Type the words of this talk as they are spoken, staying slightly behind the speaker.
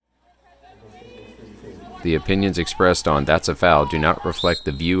The opinions expressed on That's a Foul do not reflect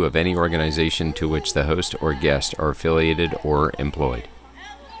the view of any organization to which the host or guest are affiliated or employed.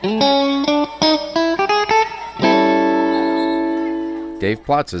 Dave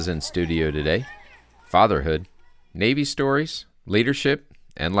Plotz is in studio today. Fatherhood, Navy stories, leadership,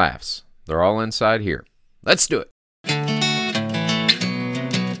 and laughs. They're all inside here. Let's do it.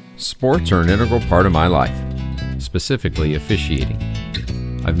 Sports are an integral part of my life, specifically officiating.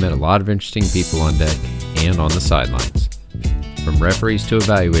 I've met a lot of interesting people on deck and on the sidelines. From referees to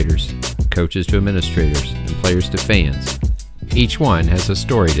evaluators, coaches to administrators, and players to fans, each one has a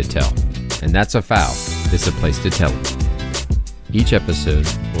story to tell, and That's a Foul is the place to tell it. Each episode,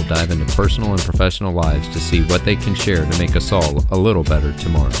 we'll dive into personal and professional lives to see what they can share to make us all a little better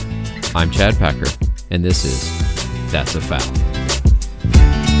tomorrow. I'm Chad Packer, and this is That's a Foul.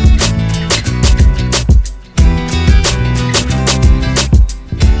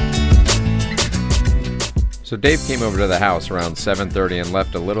 So Dave came over to the house around 7:30 and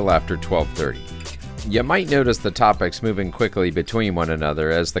left a little after 12:30. You might notice the topics moving quickly between one another,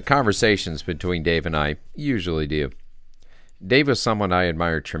 as the conversations between Dave and I usually do. Dave is someone I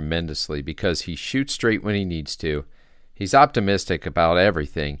admire tremendously because he shoots straight when he needs to, he's optimistic about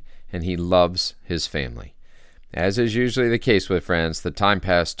everything, and he loves his family. As is usually the case with friends, the time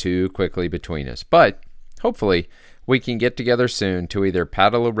passed too quickly between us, but hopefully we can get together soon to either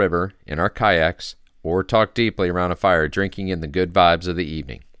paddle a river in our kayaks or talk deeply around a fire, drinking in the good vibes of the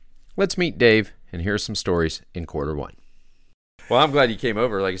evening. Let's meet Dave and hear some stories in quarter one. Well, I'm glad you came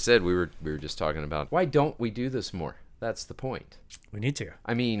over. Like I said, we were just talking about why don't we do this more? That's the point. We need to.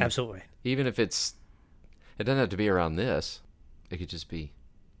 I mean, absolutely. Even if it doesn't have to be around this. It could just be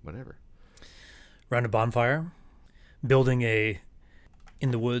whatever. Around a bonfire, building a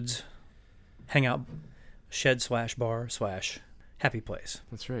in the woods hangout shed / bar / happy place.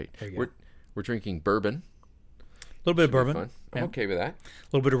 That's right. There you go. We're drinking bourbon. A little bit of bourbon. Fun. I'm okay with that. A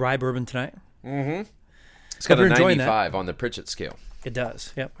little bit of rye bourbon tonight. Mm-hmm. It's got a 95 on the Pritchett scale. It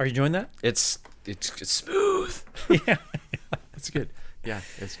does. Yep. Are you enjoying that? It's smooth. Yeah. It's good. Yeah,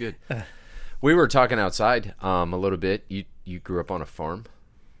 it's good. We were talking outside a little bit. You grew up on a farm.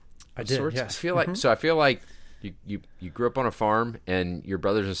 I did. Sorts. Yes. I feel like you grew up on a farm, and your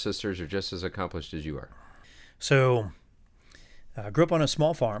brothers and sisters are just as accomplished as you are. So, I grew up on a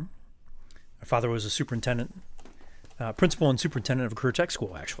small farm. My father was a superintendent, principal and superintendent of a career tech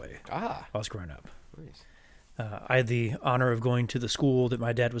school, actually. While I was growing up. Nice. I had the honor of going to the school that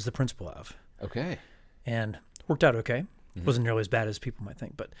my dad was the principal of. Okay. And worked out okay. Mm-hmm. Wasn't nearly as bad as people might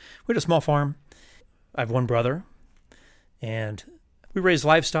think. But we had a small farm. I have one brother. And we raised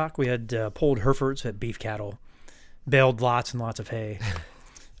livestock. We had polled Herefords, had beef cattle, baled lots and lots of hay.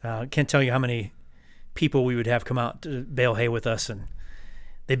 Can't tell you how many people we would have come out to bale hay with us, and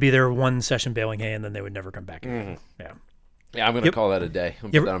they'd be there one session baling hay, and then they would never come back again. Mm-hmm. Yeah, I'm going to call that a day. I'll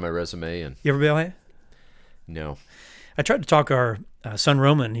put that on my resume. And you ever bale hay? No. I tried to talk our son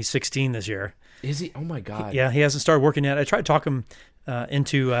Roman. He's 16 this year. Is he? Oh, my God. He hasn't started working yet. I tried to talk him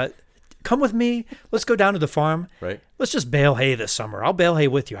into, come with me. Let's go down to the farm. Right. Let's just bale hay this summer. I'll bale hay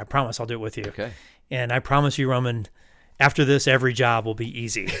with you. I promise I'll do it with you. Okay. And I promise you, Roman, after this, every job will be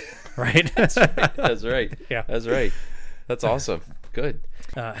easy. Right? That's right. That's right. Yeah. That's right. That's awesome. Good.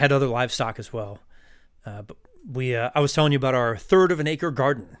 Had other livestock as well. But I was telling you about our 1/3 of an acre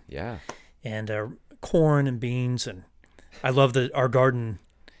garden. Yeah. And corn and beans. And I love that our garden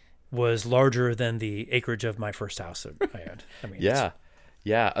was larger than the acreage of my first house that I had. I mean, yeah.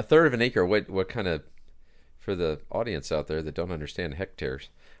 1/3 of an acre. What kind of, for the audience out there that don't understand hectares?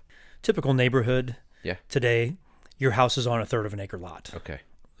 Typical neighborhood. Yeah. Today, your house is on 1/3 of an acre lot. Okay.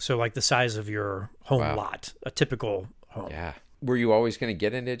 So like the size of your home lot, a typical home. Yeah. Were you always going to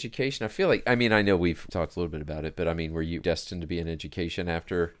get into education? I feel like, I know we've talked a little bit about it, but were you destined to be in education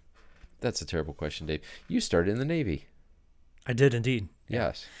after? That's a terrible question, Dave. You started in the Navy. I did indeed.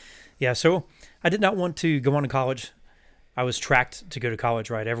 Yes. Yeah. So I did not want to go on to college. I was tracked to go to college,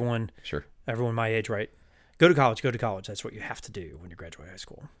 right? Everyone my age, right? Go to college. That's what you have to do when you graduate high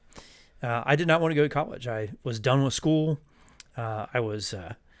school. I did not want to go to college. I was done with school. I was,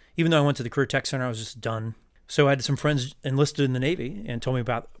 even though I went to the Career Tech Center, I was just done. So I had some friends enlisted in the Navy and told me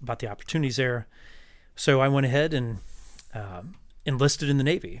about the opportunities there. So I went ahead and enlisted in the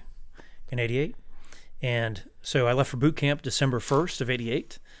Navy in 88. And so I left for boot camp December 1st of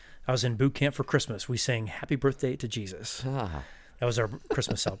 88. I was in boot camp for Christmas. We sang Happy Birthday to Jesus. That was our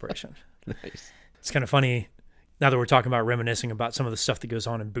Christmas celebration. Nice. It's kind of funny now that we're talking about reminiscing about some of the stuff that goes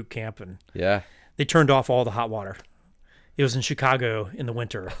on in boot camp. And they turned off all the hot water. It was in Chicago in the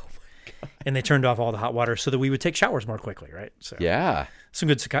winter. Oh my God. And they turned off all the hot water so that we would take showers more quickly, right? So yeah. Some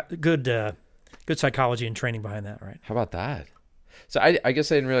good good psychology and training behind that, right? How about that? So I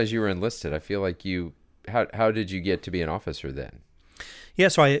guess I didn't realize you were enlisted. I feel like how did you get to be an officer then? Yeah,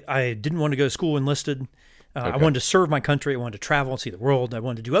 so I didn't want to go to school enlisted. I wanted to serve my country. I wanted to travel and see the world. I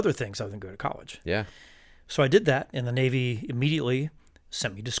wanted to do other things other than go to college. Yeah. So I did that, and the Navy immediately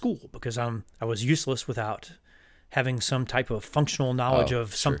sent me to school because I was useless without having some type of functional knowledge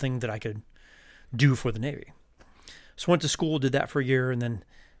of something that I could do for the Navy. So I went to school, did that for a year, and then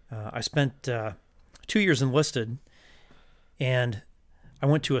I spent 2 years enlisted, and I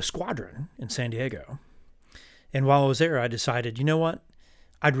went to a squadron in San Diego. And while I was there, I decided, you know what?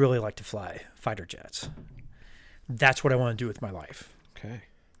 I'd really like to fly fighter jets. That's what I want to do with my life. Okay.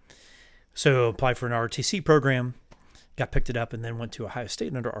 So applied for an ROTC program, got picked it up, and then went to Ohio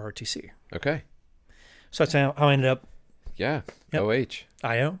State under ROTC. Okay. So that's how I ended up. Yeah. Yep. OH.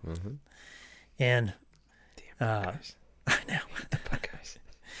 IO. Mm-hmm. And Buckeyes. I know. The Buckeyes.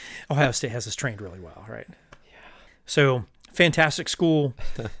 Ohio State has us trained really well, right? Yeah. So fantastic school.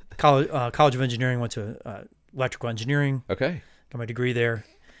 College of Engineering, went to electrical engineering. Okay. Got my degree there.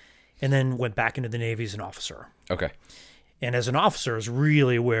 And then went back into the Navy as an officer. Okay. And as an officer is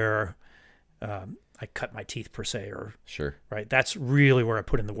really where I cut my teeth, per se, or Sure. right. That's really where I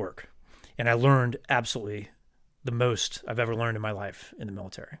put in the work. And I learned absolutely the most I've ever learned in my life in the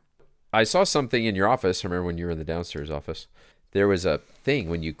military. I saw something in your office. I remember when you were in the downstairs office. There was a thing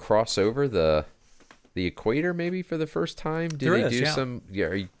when you cross over the equator, maybe for the first time. Did there they is, do yeah. some? Yeah.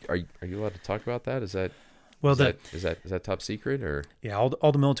 Are you allowed to talk about that? Is that Well, is that top secret or? yeah,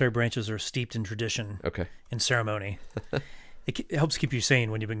 all the military branches are steeped in tradition Okay. and ceremony. It helps keep you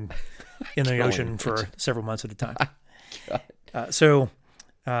sane when you've been in the ocean for several months at a time. So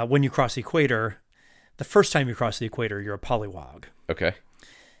when you cross the equator, the first time you cross the equator, you're a polywog. Okay.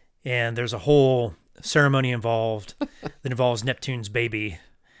 And there's a whole ceremony involved that involves Neptune's baby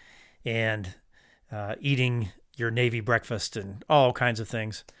and eating your Navy breakfast and all kinds of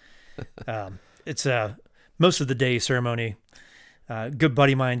things. It's a most of the day ceremony. Good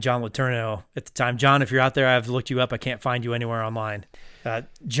buddy of mine, John Letourneau, at the time. John, if you're out there, I've looked you up. I can't find you anywhere online.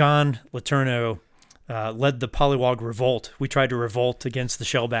 John Letourneau led the Polywog Revolt. We tried to revolt against the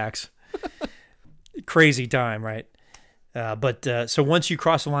shellbacks. Crazy time, right? But so once you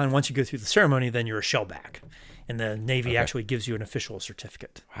cross the line, once you go through the ceremony, then you're a shellback. And the Navy actually gives you an official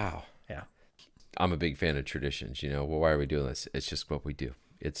certificate. Wow. Yeah. I'm a big fan of traditions. Well, why are we doing this? It's just what we do.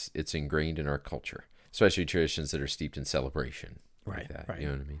 It's ingrained in our culture, especially traditions that are steeped in celebration. Right. Like that. Right. You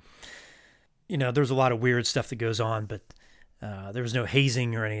know what I mean? There's a lot of weird stuff that goes on, but there was no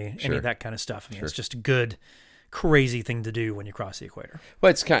hazing or any of that kind of stuff. I mean, It's just a good, crazy thing to do when you cross the equator.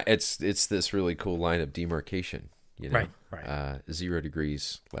 Well, it's this really cool line of demarcation. Right. 0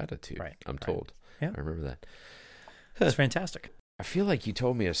 degrees latitude. Right. I'm told. Yeah. I remember that. That's fantastic. I feel like you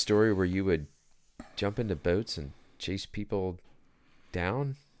told me a story where you would jump into boats and chase people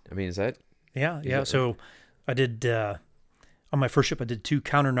down. I mean, is that? Yeah. So I did, on my first ship, I did 2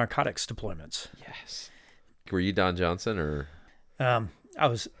 counter-narcotics deployments. Yes. Were you Don Johnson or? I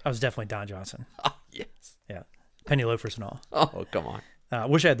was definitely Don Johnson. Oh, yes. Yeah. Penny loafers and all. Oh, come on. I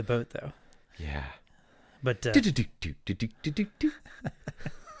wish I had the boat, though. Yeah. But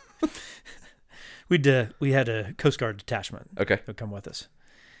we had a Coast Guard detachment that would come with us.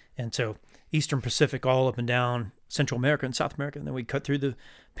 And so Eastern Pacific, all up and down Central America and South America. And then we cut through the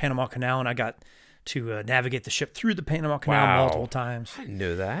Panama Canal, and I got to navigate the ship through the Panama Canal multiple times. I didn't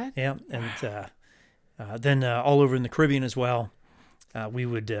know that. Yeah. And then all over in the Caribbean as well, we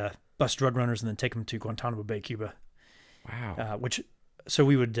would bust drug runners and then take them to Guantanamo Bay, Cuba. Wow. So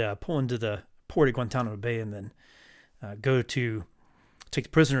we would pull into the port of Guantanamo Bay and then go to take the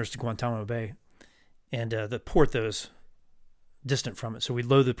prisoners to Guantanamo Bay. And the port, though, is distant from it. So we'd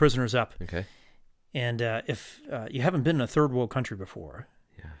load the prisoners up. Okay. And if you haven't been in a third world country before,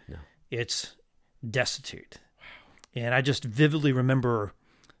 no, it's destitute. Wow. And I just vividly remember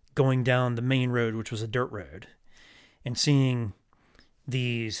going down the main road, which was a dirt road, and seeing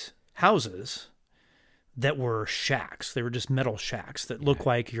these houses that were shacks. They were just metal shacks that looked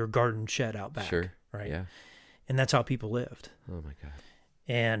like your garden shed out back. Sure. Right. Yeah. And that's how people lived. Oh my God.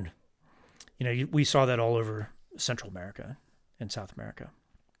 And, we saw that all over Central America and South America.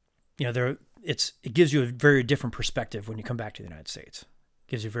 It gives you a very different perspective when you come back to the United States.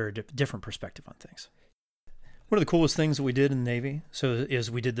 It gives you a very different perspective on things. One of the coolest things that we did in the Navy is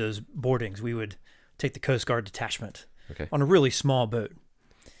we did those boardings. We would take the Coast Guard detachment on a really small boat.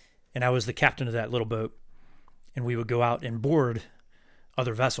 And I was the captain of that little boat. And we would go out and board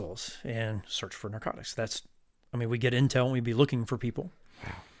other vessels and search for narcotics. We get intel and we'd be looking for people.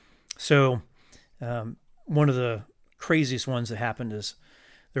 Wow. So one of the craziest ones that happened is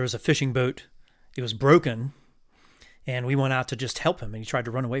there was a fishing boat it was broken, and we went out to just help him, and he tried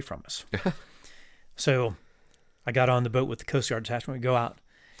to run away from us. So I got on the boat with the Coast Guard detachment. We go out,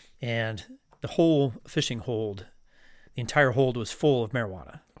 and the whole fishing hold, the entire hold was full of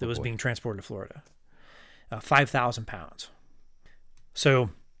marijuana that was being transported to Florida. 5,000 pounds. So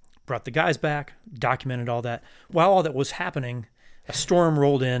brought the guys back, documented all that. While all that was happening, a storm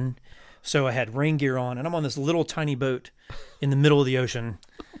rolled in. So I had rain gear on, and I'm on this little tiny boat in the middle of the ocean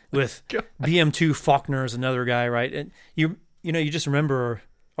with BM2 Faulkner's another guy, right? And you just remember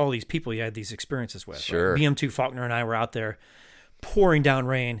all these people you had these experiences with. Sure. Right? BM2 Faulkner and I were out there pouring down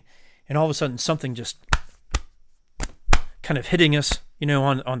rain, and all of a sudden something just kind of hitting us,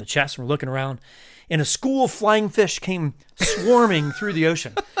 on the chest. And we're looking around, and a school of flying fish came swarming through the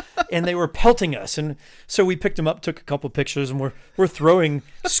ocean. And they were pelting us, and so we picked them up, took a couple of pictures, and we're throwing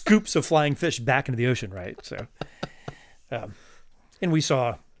scoops of flying fish back into the ocean, right? So, and we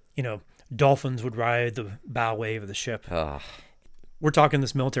saw, dolphins would ride the bow wave of the ship. We're talking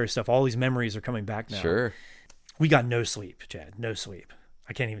this military stuff. All these memories are coming back now. Sure. We got no sleep, Chad. No sleep.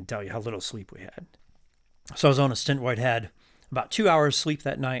 I can't even tell you how little sleep we had. So I was on a stint where I'd had about 2 hours sleep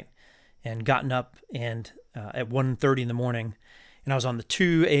that night, and gotten up and at 1:30 in the morning. And I was on the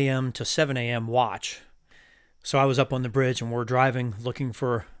 2 a.m. to 7 a.m. watch. So I was up on the bridge, and we're driving, looking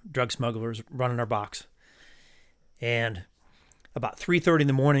for drug smugglers, running our box. And about 3:30 in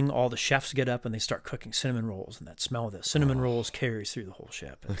the morning, all the chefs get up and they start cooking cinnamon rolls. And that smell of the cinnamon rolls carries through the whole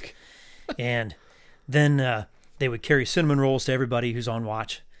ship. And then they would carry cinnamon rolls to everybody who's on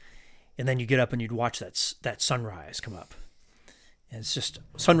watch. And then you get up and you'd watch that sunrise come up. And it's just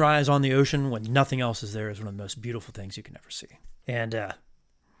sunrise on the ocean when nothing else is there is one of the most beautiful things you can ever see. And,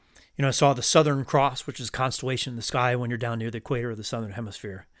 I saw the Southern Cross, which is a constellation in the sky when you're down near the equator of the Southern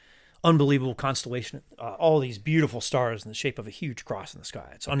Hemisphere. Unbelievable constellation. All these beautiful stars in the shape of a huge cross in the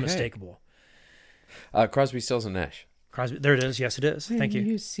sky. It's unmistakable. Crosby, Stills, and Nash. Crosby, there it is. Yes, it is. Thank you.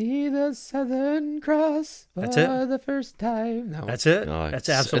 You see the Southern Cross for That's it. the first time. No. That's it. No, That's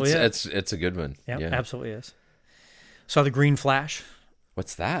absolutely it. It's a good one. Yep, Yeah, absolutely is. Saw the green flash.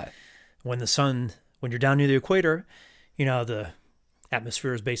 What's that? When you're down near the equator, the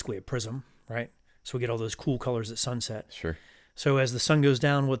atmosphere is basically a prism, right? So we get all those cool colors at sunset. Sure. So as the sun goes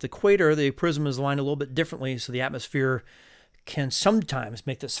down with the equator, the prism is aligned a little bit differently, so the atmosphere can sometimes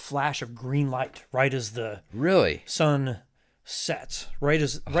make this flash of green light right as the sun sets, right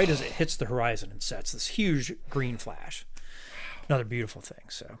as it hits the horizon and sets, this huge green flash. Another beautiful thing.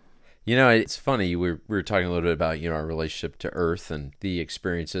 So, it's funny. We were talking a little bit about our relationship to Earth and the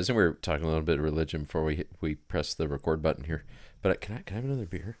experiences, and we were talking a little bit of religion before we press the record button here. But can I have another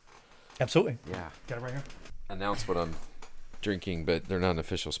beer? Absolutely. Yeah, got it right here. Announce what I'm drinking, but they're not an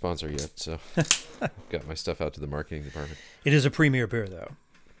official sponsor yet, so I've got my stuff out to the marketing department. It is a premier beer, though.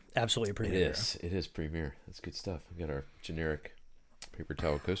 Absolutely a premier beer. It is premier. That's good stuff. We've got our generic paper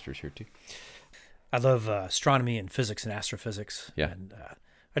towel coasters here, too. I love astronomy and physics and astrophysics. Yeah. And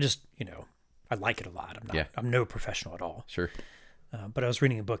I just, I like it a lot. I'm no professional at all. Sure. But I was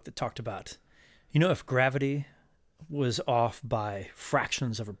reading a book that talked about, if gravity was off by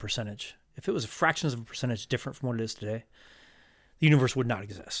fractions of a percentage, if it was fractions of a percentage different from what it is today, the universe would not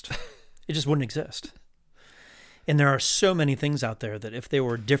exist. It just wouldn't exist. And there are so many things out there that if they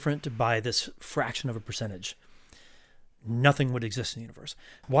were different by this fraction of a percentage, nothing would exist in the universe.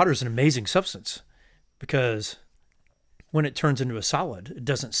 Water is an amazing substance because when it turns into a solid, it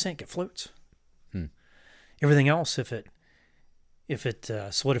doesn't sink, it floats. Everything else, if it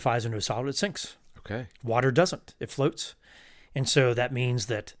solidifies into a solid, it sinks. Okay. Water doesn't. It floats. And so that means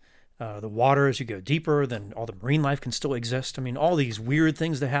that the water, as you go deeper, then all the marine life can still exist. I mean, all these weird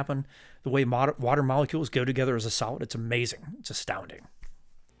things that happen, the way water molecules go together as a solid, it's amazing. It's astounding.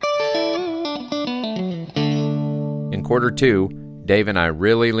 In quarter 2, Dave and I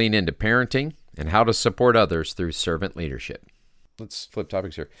really lean into parenting and how to support others through servant leadership. Let's flip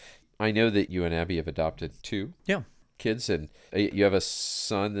topics here. I know that you and Abby have adopted 2 kids, and you have a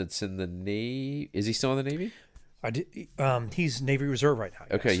son that's in the Navy. Is he still in the Navy? I did. He's Navy Reserve right now.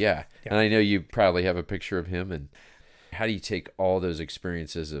 Yes. Okay, yeah. And I know you probably have a picture of him. And how do you take all those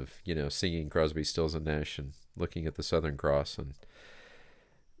experiences of, singing Crosby, Stills, and Nash and looking at the Southern Cross and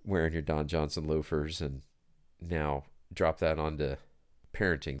wearing your Don Johnson loafers and now drop that onto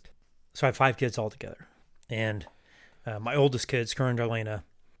parenting? So I have 5 kids altogether. And my oldest kid, Skern Darlena,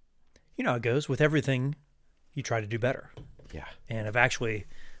 how it goes. With everything, you try to do better. Yeah. And I've actually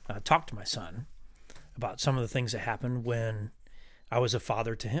talked to my son about some of the things that happened when I was a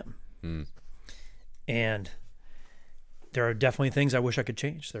father to him. And there are definitely things I wish I could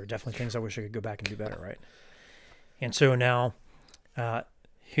change. There are definitely things I wish I could go back and do better, right? And so now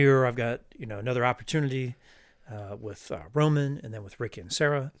here I've got, another opportunity with Roman and then with Ricky and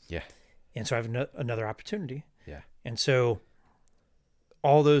Sarah. Yeah. And so I have another opportunity. Yeah. And so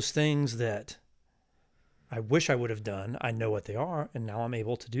all those things that I wish I would have done, I know what they are, and now I'm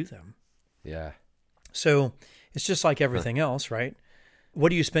able to do them. Yeah. So it's just like everything else, right? What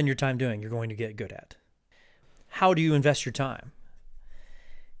do you spend your time doing? You're going to get good at. How do you invest your time?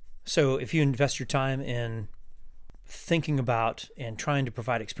 So if you invest your time in thinking about and trying to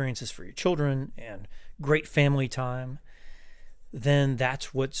provide experiences for your children and great family time, then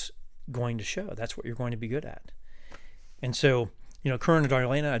that's what's going to show. That's what you're going to be good at. And so, Curran and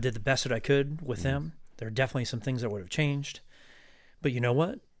Darlena, I did the best that I could with them. There are definitely some things that would have changed. But you know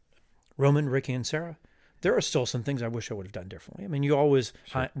what? Roman, Ricky, and Sarah, there are still some things I wish I would have done differently. I mean, you always,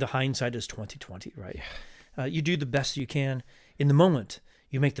 the hindsight is 20/20, right? Yeah. You do the best you can. In the moment,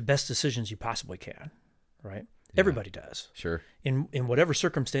 you make the best decisions you possibly can, right? Yeah. Everybody does. Sure. In whatever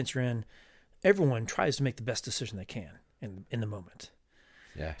circumstance you're in, everyone tries to make the best decision they can in the moment.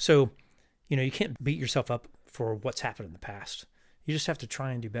 Yeah. So, you can't beat yourself up for what's happened in the past. You just have to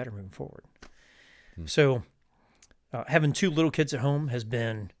try and do better moving forward. So having 2 little kids at home has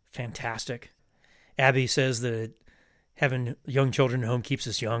been fantastic. Abby says that having young children at home keeps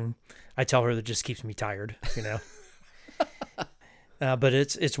us young. I tell her that just keeps me tired, But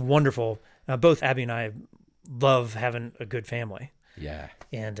it's wonderful. Both Abby and I love having a good family. Yeah.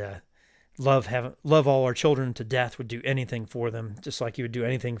 And love all our children to death, would do anything for them, just like you would do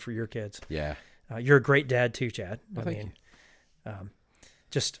anything for your kids. Yeah. You're a great dad too, Chad. Well, thank you.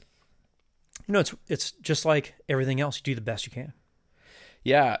 It's just like everything else. You do the best you can.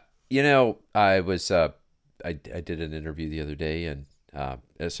 Yeah. I was, I did an interview the other day, and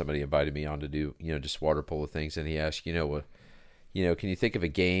as somebody invited me on to do, just water polo things. And he asked, can you think of a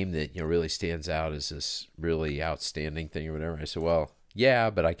game that, really stands out as this really outstanding thing or whatever? I said, well, yeah,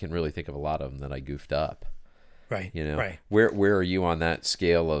 but I can really think of a lot of them that I goofed up. Right. Right. Where are you on that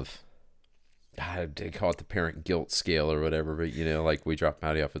scale of, they call it the parent guilt scale or whatever, but like we dropped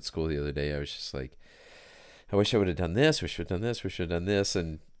Maddie off at school the other day. I was just like, I wish I would have done this, wish I would have done this, wish I would have done this.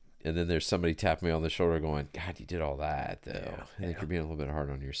 And then there's somebody tapping me on the shoulder going, God, you did all that though. Yeah, I think you're being a little bit hard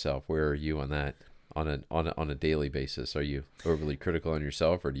on yourself. Where are you on that on a daily basis? Are you overly critical on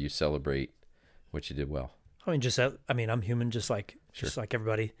yourself, or do you celebrate what you did well? I'm human just like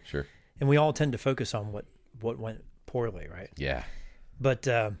everybody. Sure. And we all tend to focus on what went poorly, right? Yeah. But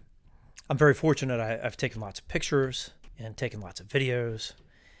I'm very fortunate. I've taken lots of pictures and taken lots of videos.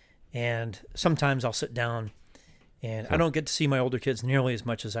 And sometimes I'll sit down, and I don't get to see my older kids nearly as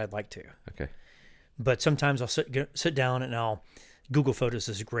much as I'd like to. Okay. But sometimes I'll sit down and I'll Google Photos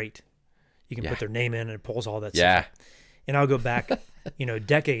is great. You can put their name in and it pulls all that stuff. And I'll go back,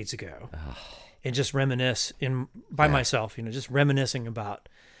 decades ago and just reminisce by myself, just reminiscing about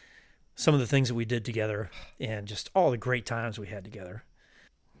some of the things that we did together and just all the great times we had together.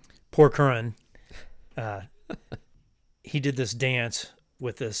 Poor Curran, he did this dance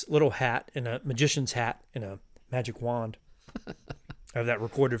with this little hat and a magician's hat and a magic wand. I have that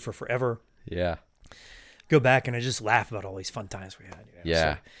recorded for forever. Yeah. Go back and I just laugh about all these fun times we had.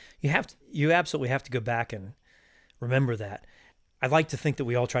 Yeah. So you absolutely have to go back and remember that. I like to think that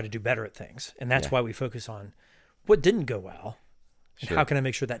we all try to do better at things, and that's why we focus on what didn't go well and how can I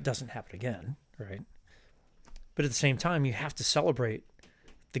make sure that doesn't happen again, right? But at the same time, you have to celebrate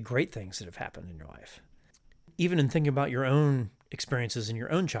the great things that have happened in your life. Even in thinking about your own experiences in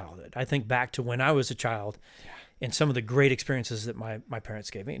your own childhood. I think back to when I was a child and some of the great experiences that my parents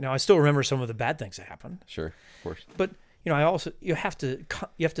gave me. Now, I still remember some of the bad things that happened. Sure, of course. But, you have to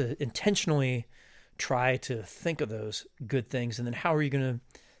intentionally try to think of those good things, and then how are you going to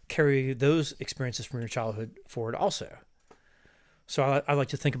carry those experiences from your childhood forward also? So I like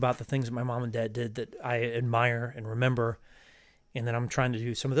to think about the things that my mom and dad did that I admire and remember, and then I'm trying to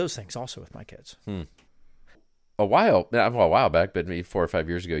do some of those things also with my kids. A while back, but maybe 4 or 5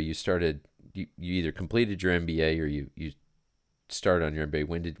 years ago, you started. You either completed your MBA or you started on your MBA.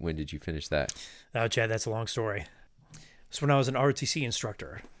 When did you finish that? Oh, Chad, that's a long story. So when I was an ROTC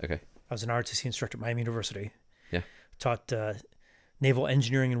instructor. Okay. I was an ROTC instructor at Miami University. Yeah. Taught naval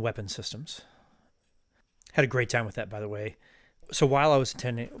engineering and weapons systems. Had a great time with that, by the way. So while I was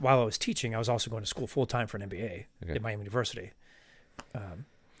teaching, I was also going to school full time for an MBA at Miami University.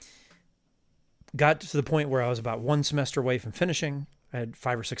 Got to the point where I was about one semester away from finishing. I had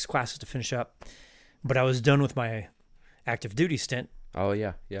 5 or 6 classes to finish up, but I was done with my active duty stint. Oh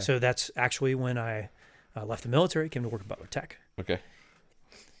yeah. So that's actually when I left the military, came to work at Butler Tech. Okay.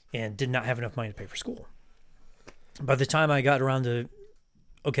 And did not have enough money to pay for school. By the time I got around to,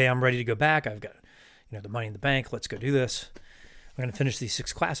 I'm ready to go back. I've got, the money in the bank. Let's go do this. I'm going to finish these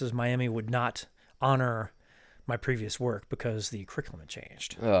 6 classes, Miami would not honor my previous work because the curriculum had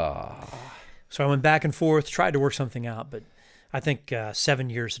changed. Oh. So I went back and forth, tried to work something out, but I think 7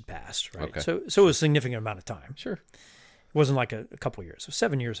 years had passed, right? Okay. So it was a significant amount of time. Sure. It wasn't like a couple of years. So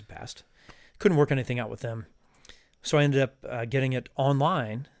 7 years had passed. Couldn't work anything out with them. So I ended up getting it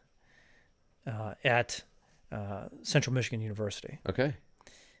online at Central Michigan University. Okay.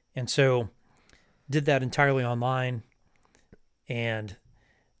 And so did that entirely online. And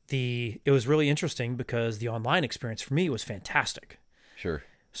it was really interesting because the online experience for me was fantastic. Sure.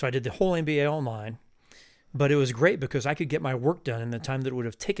 So I did the whole MBA online, but it was great because I could get my work done in the time that it would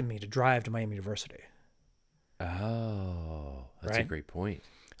have taken me to drive to Miami University. Oh, that's a great point.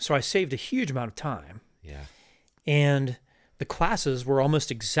 So I saved a huge amount of time. Yeah. And the classes were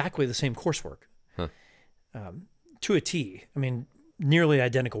almost exactly the same coursework. Huh. To a T. I mean, nearly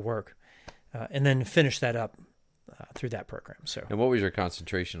identical work. And then finished that up through that program. So. And what was your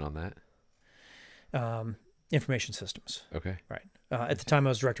concentration on that? Information systems. Okay. Right. At the time, I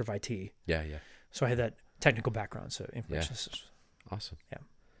was director of IT. Yeah, yeah. So I had that technical background, so information systems. Awesome. Yeah.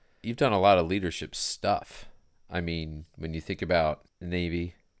 You've done a lot of leadership stuff. I mean, when you think about the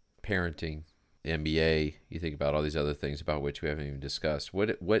Navy, parenting, MBA, you think about all these other things about which we haven't even discussed.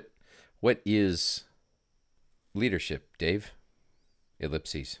 What is leadership, Dave?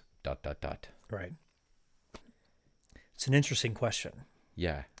 Ellipses. ... Right. It's an interesting question.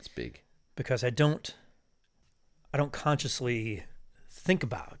 Yeah, it's big. Because I don't consciously think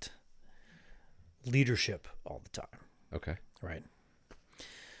about leadership all the time. Okay. Right.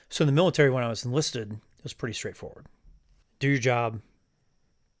 So in the military, when I was enlisted, it was pretty straightforward. Do your job,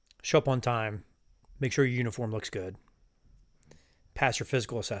 show up on time, make sure your uniform looks good, pass your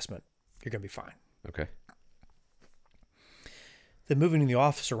physical assessment, you're going to be fine. Okay. Then moving to the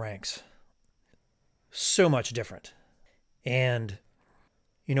officer ranks, so much different. And,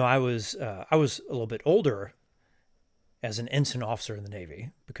 I was a little bit older as an ensign officer in the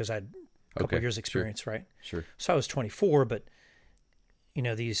Navy because I had a couple of years experience, sure. right? Sure. So I was 24, but,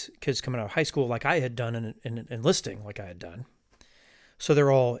 these kids coming out of high school like I had done and enlisting like I had done. So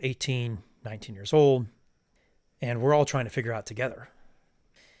they're all 18, 19 years old, and we're all trying to figure out together.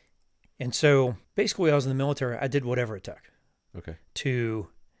 And so basically I was in the military. I did whatever it took to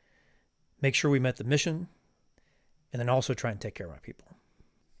make sure we met the mission and then also try and take care of my people.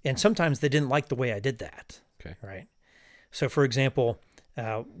 And sometimes they didn't like the way I did that. Okay. Right. So for example,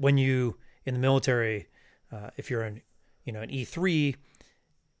 when you in the military, if you're an E3,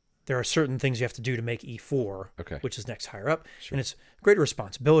 there are certain things you have to do to make E4, which is next higher up. Sure. And it's greater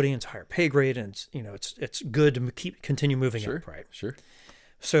responsibility and it's a higher pay grade. And it's good to continue moving up. Right. Sure.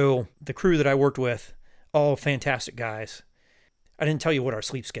 So the crew that I worked with, all fantastic guys. I didn't tell you what our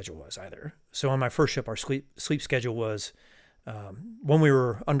sleep schedule was either. So on my first ship, our sleep schedule was when we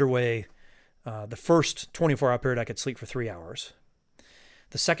were underway, the first 24-hour period, I could sleep for 3 hours.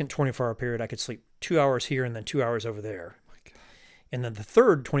 The second 24-hour period, I could sleep 2 hours here and then 2 hours over there. And then the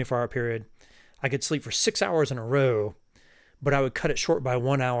third 24-hour period, I could sleep for 6 hours in a row, but I would cut it short by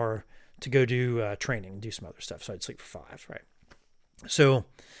 1 hour to go do training and do some other stuff. So I'd sleep for 5, right? So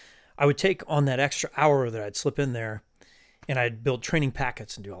I would take on that extra hour that I'd slip in there, and I'd build training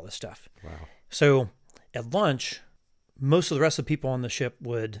packets and do all this stuff. Wow. So at lunch, most of the rest of the people on the ship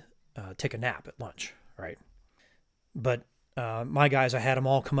would take a nap at lunch, right? But my guys, I had them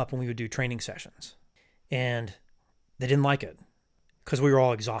all come up when we would do training sessions. And they didn't like it because we were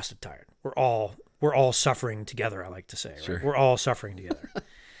all exhausted, tired. We're all suffering together, I like to say. Right? Sure. We're all suffering together.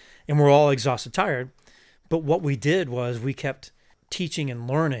 And we're all exhausted, tired. But what we did was we kept teaching and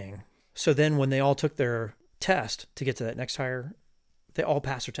learning. So then when they all took their test to get to that next higher, they all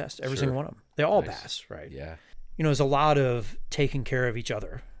passed their test, every single one of them. They all passed, right? Yeah. There's a lot of taking care of each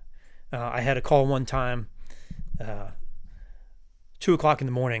other. I had a call one time, 2:00 in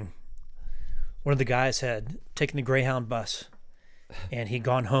the morning. One of the guys had taken the Greyhound bus and he'd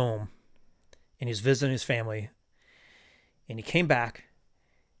gone home and he was visiting his family, and he came back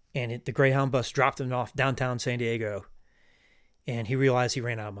and the Greyhound bus dropped him off downtown San Diego, and he realized he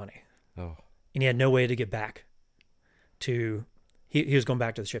ran out of money. Oh. And he had no way to get back to, he was going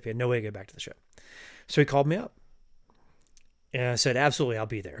back to the ship. He had no way to get back to the ship. So he called me up. And I said, absolutely, I'll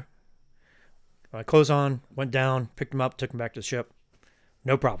be there. My clothes on, went down, picked him up, took him back to the ship.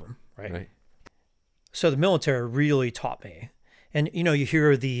 No problem, right? So the military really taught me. And, you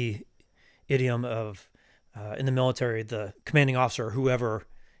hear the idiom of, in the military, the commanding officer, whoever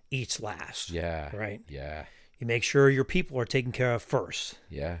eats last. Yeah. Right? Yeah. You make sure your people are taken care of first.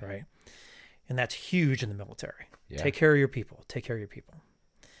 Yeah. Right? And that's huge in the military. Yeah. Take care of your people. Take care of your people.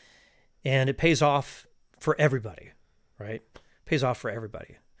 And it pays off for everybody, right? pays off for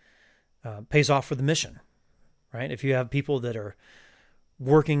everybody. Pays off for the mission, right? If you have people that are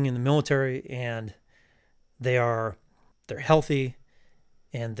working in the military and they're healthy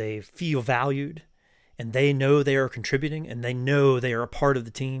and they feel valued and they know they are contributing and they know they are a part of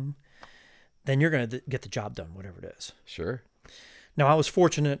the team, then you're going to get the job done, whatever it is. Sure. Now, I was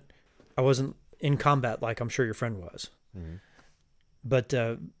fortunate. I wasn't in combat like I'm sure your friend was. Mm-hmm. But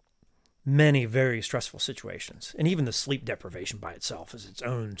many very stressful situations. And even the sleep deprivation by itself is its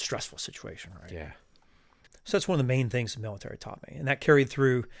own stressful situation, right? Yeah. So that's one of the main things the military taught me. And that carried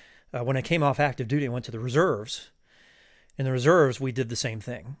through when I came off active duty. I went to the reserves. In the reserves, we did the same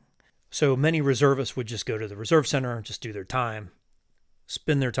thing. So many reservists would just go to the reserve center and just do their time,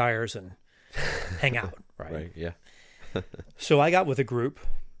 spin their tires, and hang out, right? Right, yeah. So I got with a group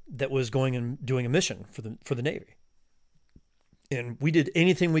that was going and doing a mission for the Navy. And we did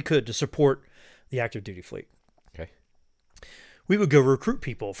anything we could to support the active duty fleet. Okay. We would go recruit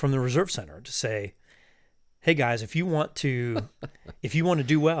people from the reserve center to say, hey guys, if you want to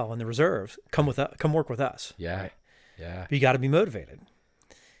do well in the reserves, come work with us. Yeah. Right? Yeah. But you got to be motivated.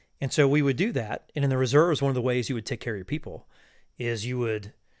 And so we would do that. And in the reserves, one of the ways you would take care of your people is you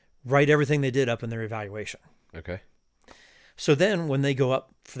would write everything they did up in their evaluation. Okay. So then when they go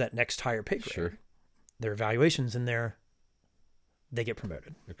up for that next higher pay grade, sure, their evaluations in there, they get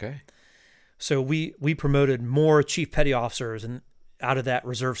promoted. Okay. So we promoted more chief petty officers and out of that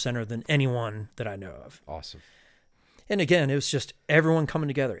reserve center than anyone that I know of. Awesome. And again, it was just everyone coming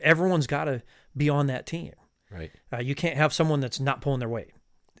together. Everyone's got to be on that team. Right. You can't have someone that's not pulling their weight.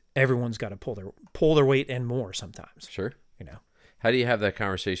 Everyone's got to pull their weight and more sometimes. Sure. You know. How do you have that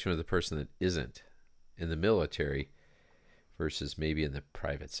conversation with the person that isn't in the military versus maybe in the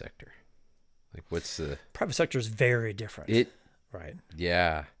private sector? Like, what's the private sector is very different. Right.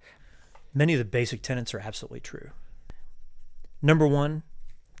 Yeah. Many of the basic tenets are absolutely true. Number one,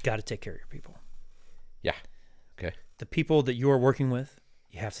 got to take care of your people. Yeah. Okay. The people that you are working with,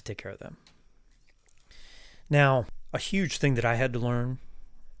 you have to take care of them. Now, a huge thing that I had to learn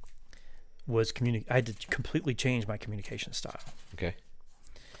was I had to completely change my communication style. Okay.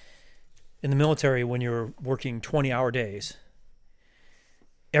 In the military, when you're working 20-hour days,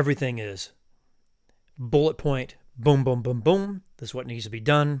 everything is bullet point, boom, boom, boom, boom. This is what needs to be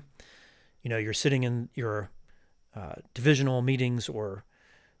done. You know, you're sitting in your divisional meetings or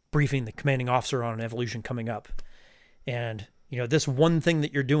briefing the commanding officer on an evolution coming up. And, you know, this one thing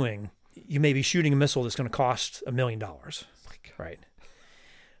that you're doing, you may be shooting a missile that's going to cost $1 million. Right.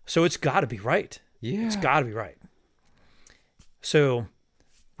 So it's got to be right. Yeah. It's got to be right. So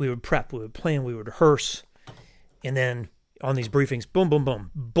we would prep, we would plan, we would rehearse. And then on these briefings, boom, boom,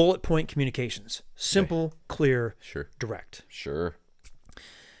 boom, bullet point communications. Simple, okay. Clear, sure, direct. Sure.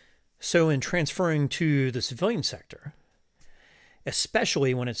 So in transferring to the civilian sector,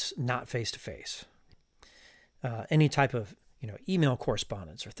 especially when it's not face-to-face, any type of email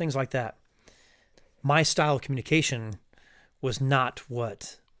correspondence or things like that, my style of communication was not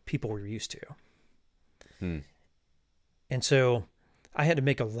what people were used to. And so I had to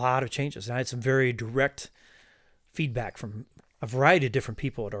make a lot of changes. And I had some very direct feedback from a variety of different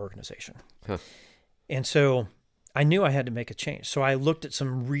people at our organization. Huh. And so I knew I had to make a change. So I looked at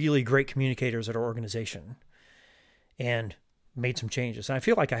some really great communicators at our organization and made some changes. And I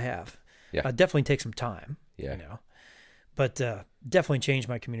feel like I have. Yeah. Definitely take some time. Yeah. But definitely changed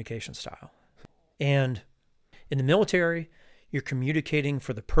my communication style. And in the military, you're communicating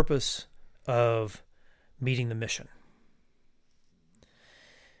for the purpose of meeting the mission.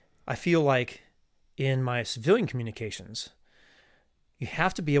 I feel like in my civilian communications, you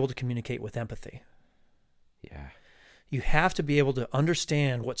have to be able to communicate with empathy. Yeah. You have to be able to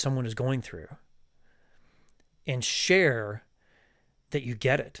understand what someone is going through and share that you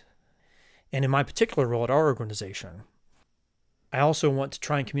get it. And in my particular role at our organization, I also want to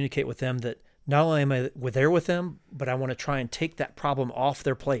try and communicate with them that not only am I there with them, but I want to try and take that problem off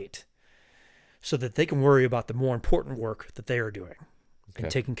their plate so that they can worry about the more important work that they are doing and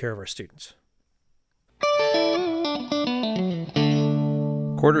taking care of our students.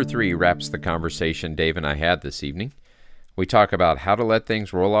 Quarter 3 wraps the conversation Dave and I had this evening. We talk about how to let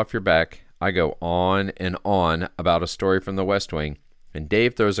things roll off your back. I go on and on about a story from the West Wing, and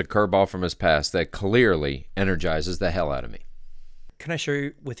Dave throws a curveball from his past that clearly energizes the hell out of me. Can I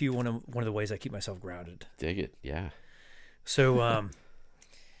share with you one of the ways I keep myself grounded? Dig it, yeah. So,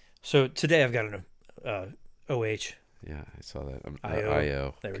 so today I've got an OH. Yeah, I saw that.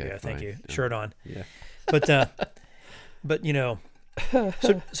 IO. There we go. Thank you. Shirt on. Yeah. But so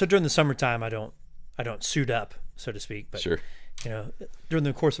during the summertime, I don't suit up, so to speak. But sure. During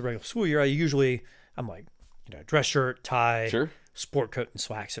the course of the regular school year, I'm like dress shirt, tie, Sure. sport coat and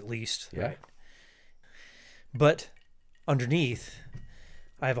slacks at least. Yeah. Right. But underneath,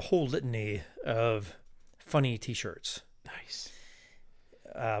 I have a whole litany of funny T-shirts. Nice.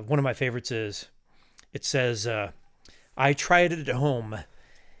 One of my favorites it says, I tried it at home,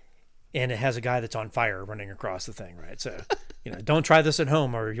 and it has a guy that's on fire running across the thing, right? So, don't try this at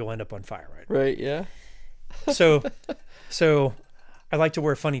home or you'll end up on fire, right? Right, yeah. So I like to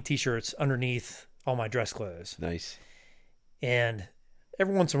wear funny T-shirts underneath all my dress clothes. Nice. And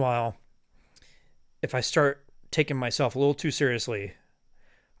every once in a while, if I start taking myself a little too seriously,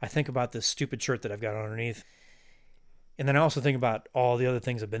 I think about this stupid shirt that I've got underneath. And then I also think about all the other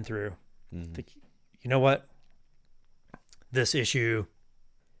things I've been through. Mm-hmm. Think, you know what? This issue,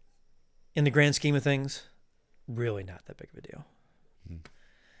 in the grand scheme of things, really not that big of a deal. Mm-hmm.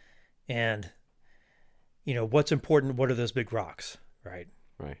 And, what's important? What are those big rocks, right?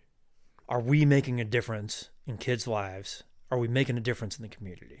 Right. Are we making a difference in kids' lives? Are we making a difference in the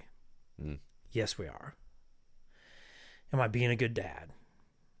community? Mm. Yes, we are. Am I being a good dad?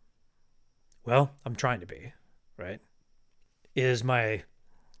 Well, I'm trying to be, right? Is my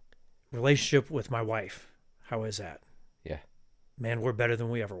relationship with my wife, how is that? Yeah. Man, we're better than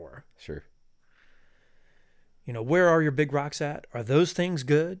we ever were. Sure. Where are your big rocks at? Are those things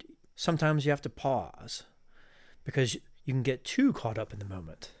good? Sometimes you have to pause because you can get too caught up in the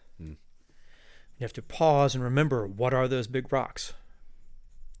moment. Mm. You have to pause and remember, what are those big rocks?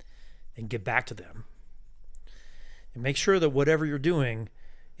 And get back to them. And make sure that whatever you're doing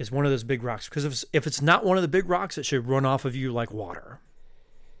is one of those big rocks. Because if it's not one of the big rocks, it should run off of you like water.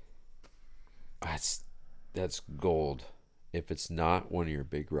 That's gold. If it's not one of your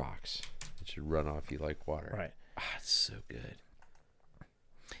big rocks, it should run off you like water. Right. It's so good.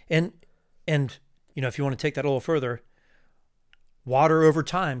 And if you want to take that a little further, water over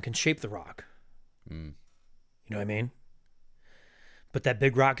time can shape the rock. Mm. You know what I mean? But that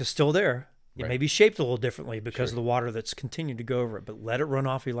big rock is still there. It may be shaped a little differently because of the water that's continued to go over it, but let it run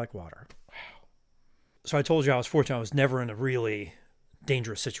off you like water. Wow. So I told you I was fortunate. I was never in a really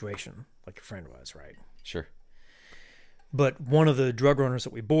dangerous situation like your friend was, right? Sure. But one of the drug runners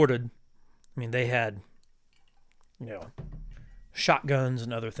that we boarded, they had, shotguns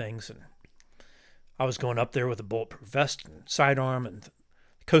and other things. And I was going up there with a bulletproof vest and sidearm and the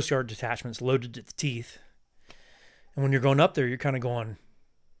Coast Guard detachments loaded to the teeth. And when you're going up there, you're kind of going,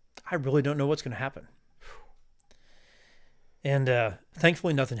 I really don't know what's going to happen. And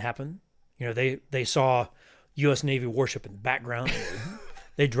thankfully, nothing happened. They saw U.S. Navy warship in the background.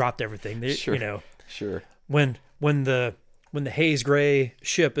 They dropped everything. Sure. Sure. When the haze gray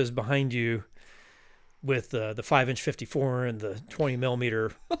ship is behind you with the 5-inch 54 and the 20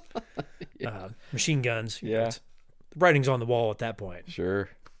 millimeter machine guns, the writing's on the wall at that point. Sure.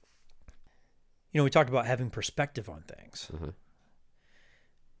 We talked about having perspective on things. Uh-huh.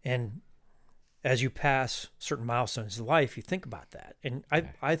 And as you pass certain milestones in life, you think about that. And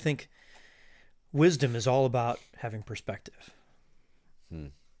I think wisdom is all about having perspective.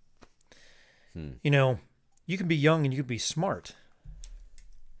 You can be young and you can be smart,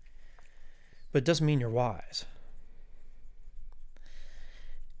 but it doesn't mean you're wise.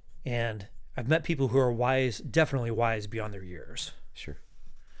 And I've met people who are wise, definitely wise beyond their years. Sure.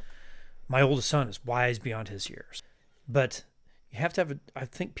 My oldest son is wise beyond his years. But you have to have I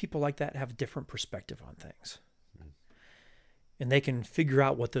think people like that have a different perspective on things. And they can figure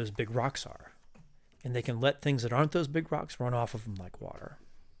out what those big rocks are. And they can let things that aren't those big rocks run off of them like water.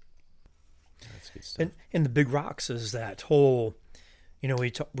 That's good stuff. And the big rocks is that whole, we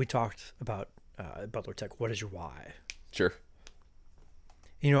talked about at Butler Tech, what is your why? Sure.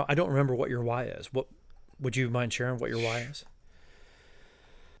 I don't remember what your why is. What would you mind sharing what your why is?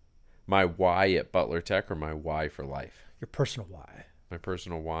 My why at Butler Tech or my why for life? Your personal why. My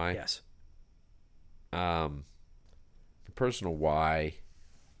personal why? Yes. The personal why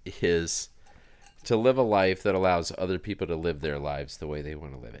is to live a life that allows other people to live their lives the way they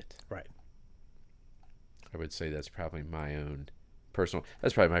want to live it. Right. I would say that's probably my own personal,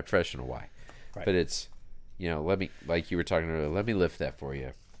 that's probably my professional why. Right. But it's, let me, like you were talking earlier, let me lift that for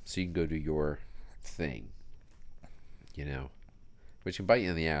you so you can go do your thing, which can bite you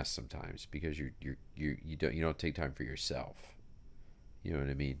in the ass sometimes because you don't take time for yourself. You know what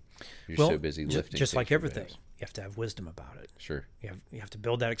I mean? You're so busy lifting. Just like everything, you have to have wisdom about it. Sure. You have to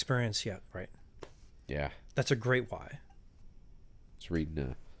build that experience. Yeah. Right. Yeah. That's a great why. I was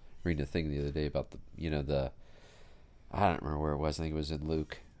reading a thing the other day about the I don't remember where it was. I think it was in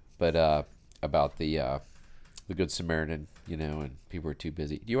Luke, but about the Good Samaritan, and people were too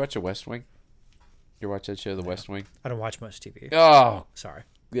busy. Do you watch The West Wing? You watch that show, The West Wing? I don't watch much TV. Oh, sorry.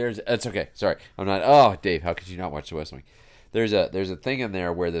 That's okay. Sorry, I'm not. Oh, Dave, how could you not watch The West Wing? There's a thing in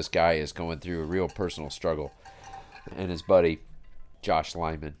there where this guy is going through a real personal struggle, and his buddy Josh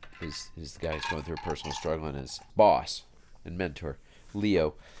Lyman is the guy who's going through a personal struggle, and his boss and mentor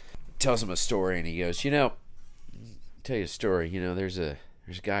Leo tells him a story, and he goes, tell you a story. There's a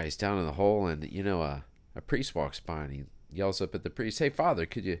guy, he's down in the hole, and a priest walks by, and he yells up at the priest, "Hey, Father,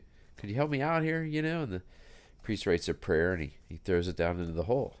 could you help me out here?" And the priest writes a prayer, and he throws it down into the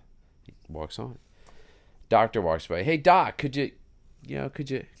hole. He walks on. Doctor walks by. "Hey, Doc, could you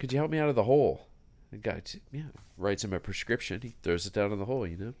help me out of the hole?" The guy, writes him a prescription. He throws it down in the hole,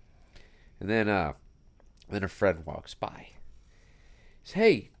 And then a friend walks by. He says,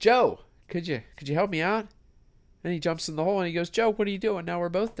 "Hey, Joe, could you help me out?" And he jumps in the hole, and he goes, "Joe, what are you doing? Now we're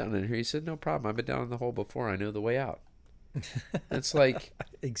both down in here." He said, "No problem. I've been down in the hole before. I know the way out." It's like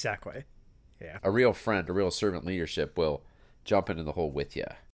exactly. Yeah. A real friend, a real servant leadership will jump into the hole with you.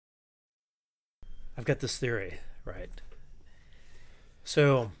 I've got this theory, right?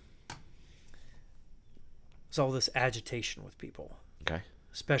 So, there's all this agitation with people. Okay.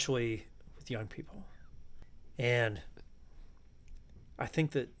 Especially with young people. And I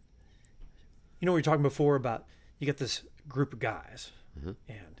think that, we were talking before about you get this group of guys,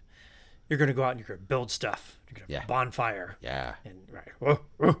 and you're going to go out and you're going to build stuff. You're going to have a bonfire. Yeah. And right,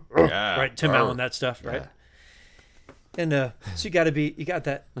 Tim Allen, that stuff, right? And so you got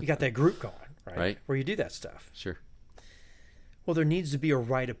that group going, right? Where you do that stuff. Sure. Well, there needs to be a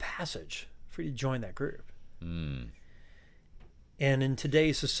rite of passage for you to join that group. And in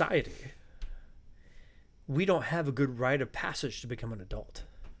today's society, we don't have a good rite of passage to become an adult.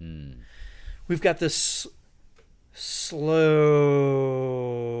 We've got this slow,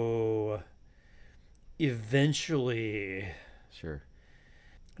 eventually. Sure.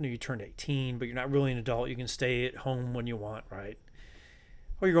 I know you turned 18, but you're not really an adult. You can stay at home when you want, right?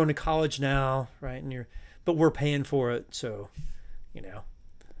 Or you're going to college now, right? But we're paying for it, so,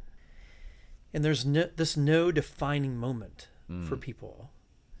 And there's no defining moment for people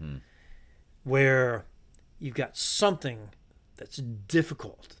where you've got something that's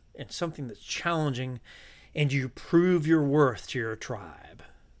difficult and something that's challenging, and you prove your worth to your tribe.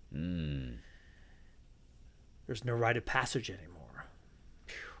 There's no rite of passage anymore.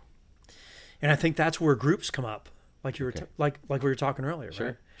 And I think that's where groups come up, like you were like we were talking earlier,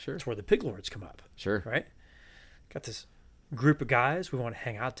 right? Sure. That's where the Pig Lords come up. Sure. Right? Got this group of guys, we want to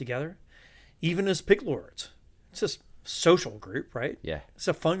hang out together. Even as Pig Lords. It's just a social group, right? Yeah. It's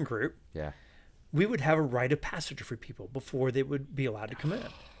a fun group. Yeah. We would have a rite of passage for people before they would be allowed to come in.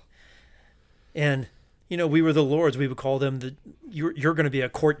 And, we were the lords. We would call them you're going to be a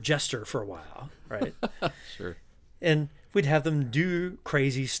court jester for a while, right? Sure. And we'd have them do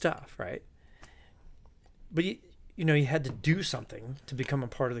crazy stuff, right? But, you had to do something to become a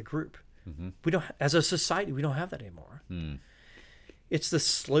part of the group. We don't, as a society, we don't have that anymore. It's the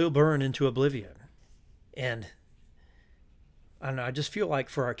slow burn into oblivion. And I don't know, I just feel like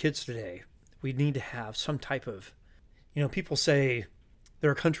for our kids today, we need to have some type of, people say there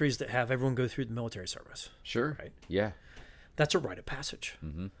are countries that have everyone go through the military service. Sure. Right? Yeah. That's a rite of passage.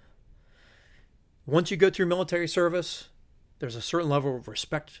 Once you go through military service, there's a certain level of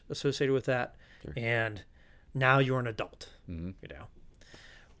respect associated with that. Sure. And now you're an adult,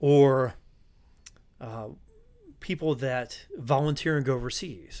 Or people that volunteer and go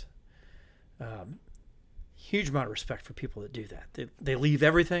overseas. Huge amount of respect for people that do that. They leave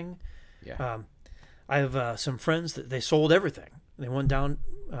everything. Yeah. I have some friends that they sold everything. They went down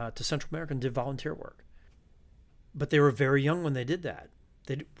to Central America and did volunteer work. But they were very young when they did that.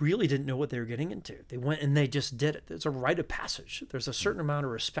 They really didn't know what they were getting into. They went and they just did it. It's a rite of passage. There's a certain amount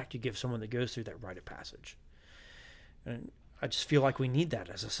of respect you give someone that goes through that rite of passage. And I just feel like we need that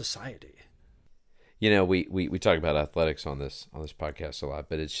as a society. We talk about athletics on this podcast a lot,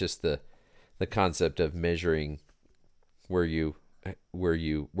 but it's just the concept of measuring where you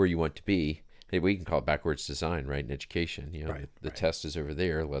want to be. Hey, we can call it backwards design, right? In education, the test is over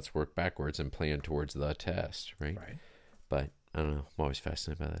there. Let's work backwards and plan towards the test, right? Right. But I don't know. I'm always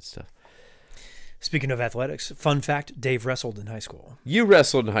fascinated by that stuff. Speaking of athletics, fun fact: Dave wrestled in high school. You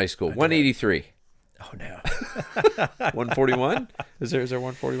wrestled in high school. 183. Oh no. 141? Is there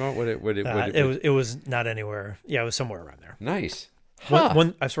 141? It was not anywhere. Yeah, it was somewhere around there. Nice.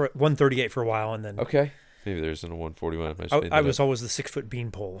 I saw 138 for a while, and then okay. Maybe there's a 141. I was always the 6-foot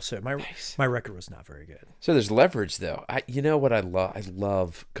beanpole, so my record was not very good. So there's leverage, though. What I love? I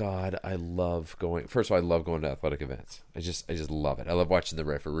love going. First of all, I love going to athletic events. I just love it. I love watching the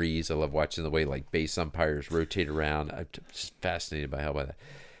referees. I love watching the way base umpires rotate around. I'm just fascinated by that.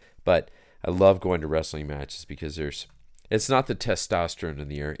 But I love going to wrestling matches because there's It's not the testosterone in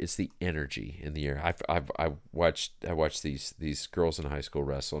the air; it's the energy in the air. I watched these girls in high school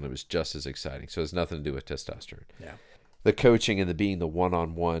wrestle, and it was just as exciting. So it's nothing to do with testosterone. Yeah. The coaching and the being the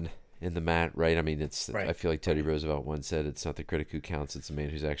one-on-one in the mat, right? I mean, it's. Right. I feel like Teddy Roosevelt once said, "It's not the critic who counts; it's the man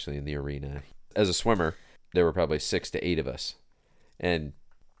who's actually in the arena." As a swimmer, there were probably 6 to 8 of us, and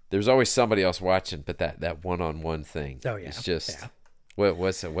there was always somebody else watching. But that one-on-one thing, it's just. Yeah.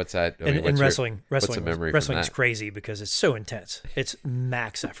 What's that? I mean, wrestling is crazy because it's so intense. It's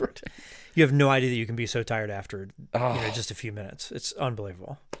max effort. You have no idea that you can be so tired after just a few minutes. It's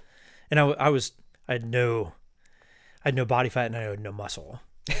unbelievable. And I had no body fat and I had no muscle.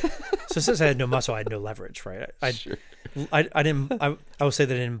 So since I had no muscle, I had no leverage. Right? I would say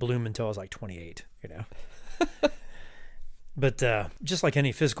that I didn't bloom until I was like 28. But just like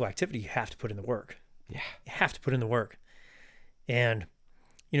any physical activity, you have to put in the work. Yeah, you have to put in the work. And,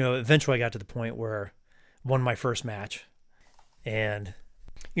 eventually I got to the point where I won my first match. And,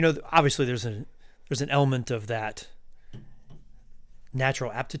 obviously there's an element of that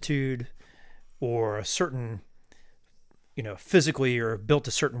natural aptitude or a certain, physically or built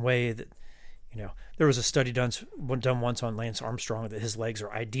a certain way that, there was a study done once on Lance Armstrong that his legs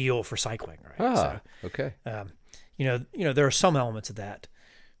are ideal for cycling. Right. Okay. There are some elements of that,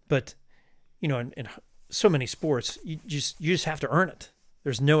 but, in so many sports, you just have to earn it.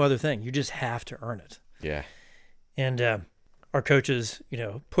 There's no other thing. You just have to earn it. Yeah. And our coaches,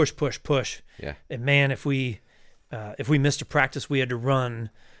 push. Yeah. And man, if we missed a practice, we had to run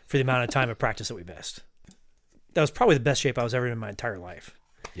for the amount of time of practice that we missed. That was probably the best shape I was ever in my entire life.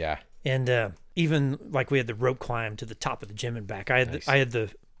 Yeah. And even like we had the rope climb to the top of the gym and back. I had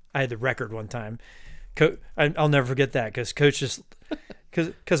the record one time. I'll never forget that because coach just.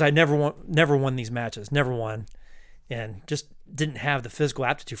 Because I never won these matches, never won, and just didn't have the physical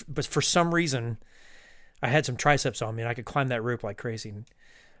aptitude. But for some reason, I had some triceps on me, and I could climb that rope like crazy. And I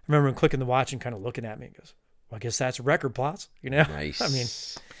remember him clicking the watch and kind of looking at me and goes, "Well, I guess that's a record, Plots." Nice. I mean,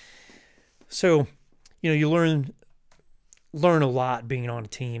 so you learn a lot being on a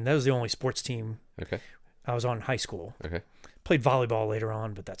team. That was the only sports team I was on in high school. Okay. Played volleyball later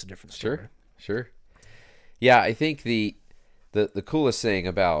on, but that's a different story. Sure. Yeah, I think the coolest thing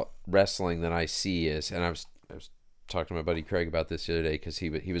about wrestling that I see is, and I was talking to my buddy Craig about this the other day because he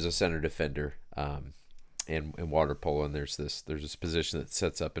was a center defender in water polo, and there's this position that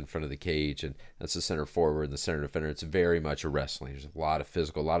sets up in front of the cage, and that's the center forward and the center defender. It's very much a wrestling. There's a lot of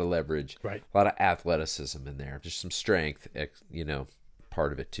physical, a lot of leverage, right, a lot of athleticism in there, just some strength,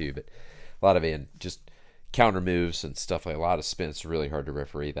 part of it too, but a lot of just counter moves and stuff like a lot of spin. It's really hard to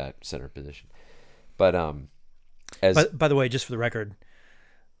referee that center position, but by the way, just for the record,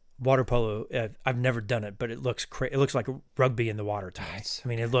 water polo, I've never done it, but it looks it looks like rugby in the water to me. I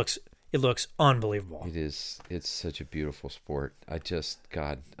mean, it looks unbelievable. It is. It's such a beautiful sport. I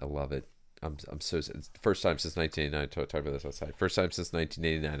love it. I'm so. It's the first time since 1989. I talked about this outside. First time since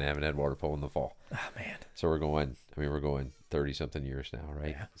 1989 I haven't had water polo in the fall. Oh man. So we're going 30-something years now,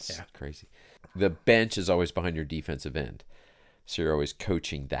 right? Yeah. It's crazy. The bench is always behind your defensive end. So you're always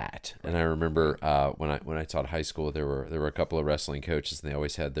coaching that. And I remember when I taught high school, there were a couple of wrestling coaches, and they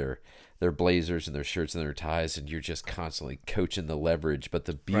always had their blazers and their shirts and their ties, and you're just constantly coaching the leverage. But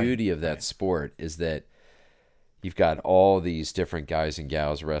the beauty of that sport is that you've got all these different guys and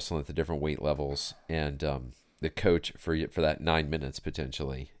gals wrestling at the different weight levels, and the coach for that 9 minutes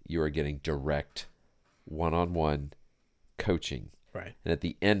potentially, you are getting direct one-on-one coaching. Right. And at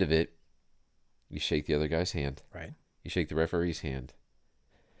the end of it, you shake the other guy's hand. Right. You shake the referee's hand.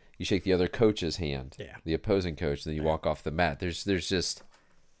 You shake the other coach's hand, the opposing coach, and then you walk off the mat.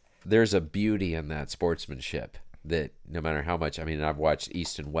 There's a beauty in that sportsmanship that no matter how much, I mean, I've watched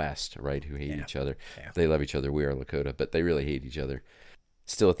East and West, right, who hate each other. Yeah. They love each other. We are Lakota, but they really hate each other.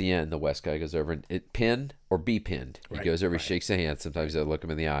 Still at the end, the West guy goes over and pin or be pinned. He goes over, he shakes the hand. Sometimes I look him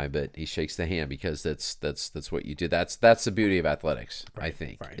in the eye, but he shakes the hand because that's what you do. That's the beauty of athletics, I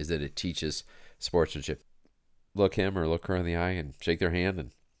think, is that it teaches sportsmanship. Look him or look her in the eye and shake their hand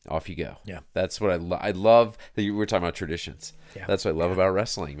and off you go. Yeah. That's what I love that you were talking about traditions. Yeah. That's what I love about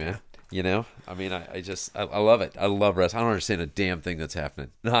wrestling, man. Yeah. I mean, I love it. I love wrestling. I don't understand a damn thing that's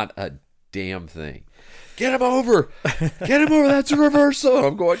happening. Not a damn thing. Get him over. Get him over. That's a reversal.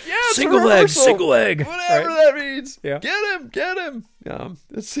 I'm going, yeah, it's single leg, single leg. Whatever that means. Yeah. Get him.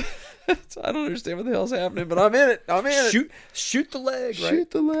 I don't understand what the hell's happening, but I'm in it. Shoot the leg, right?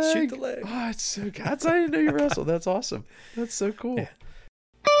 Shoot the leg. Shoot the leg. Oh, it's so good. I didn't know you wrestled. That's awesome. That's so cool. Yeah.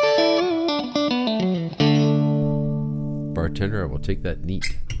 Bartender, I will take that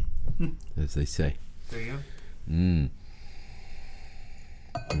neat, as they say. There you go.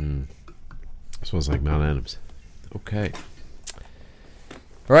 Smells like Mount Adams. Okay.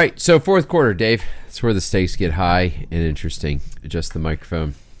 All right, so fourth quarter, Dave. That's where the stakes get high and interesting. Adjust the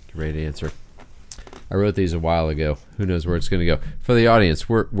microphone. Get ready to answer. I wrote these a while ago. Who knows where it's going to go? For the audience,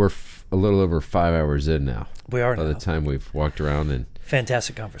 we're a little over 5 hours in now. We are by now. the time we've walked around and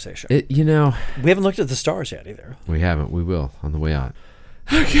Fantastic conversation. we haven't looked at the stars yet either. We haven't. We will on the way out.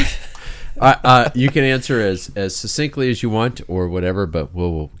 Okay. You can answer as succinctly as you want or whatever, but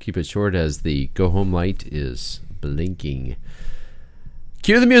we'll keep it short as the go home light is blinking.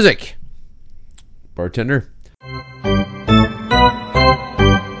 Cue the music, bartender.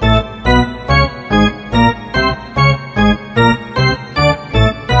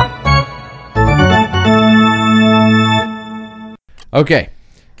 Okay.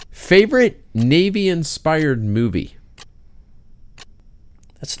 Favorite Navy-inspired movie?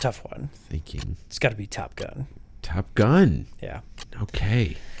 That's a tough one. Thinking. It's got to be Top Gun. Top Gun. Yeah.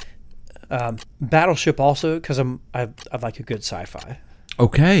 Okay. Battleship also, because I like a good sci-fi.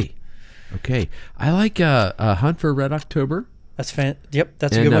 Okay. I like Hunt for Red October. That's Yep,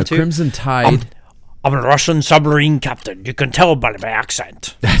 that's a good one too. Crimson Tide. I'm a Russian submarine captain. You can tell by my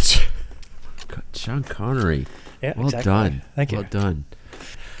accent. That's Sean Connery. Yeah, well exactly. done. Thank you. Well done.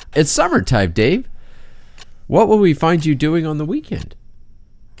 It's summertime, Dave. What will we find you doing on the weekend?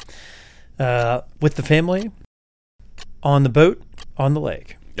 With the family, on the boat, on the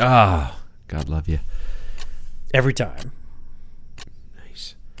lake. Ah, God love you. Every time.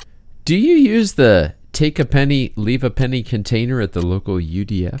 Nice. Do you use the take a penny, leave a penny container at the local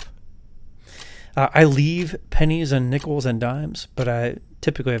UDF? I leave pennies and nickels and dimes, but I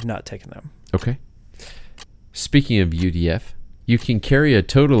typically have not taken them. Okay. Speaking of UDF, you can carry a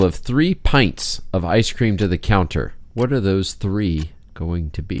total of 3 pints of ice cream to the counter. What are those 3 going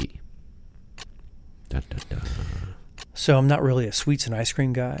to be? Dun, dun, dun. So I'm not really a sweets and ice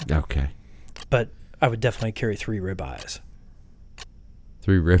cream guy. Okay. But I would definitely carry 3 ribeyes.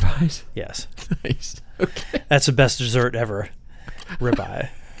 3 ribeyes? Yes. Nice. Okay. That's the best dessert ever. Ribeye.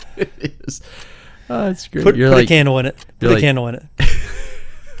 It is. Oh, that's great. Put a candle in it. Put a candle in it.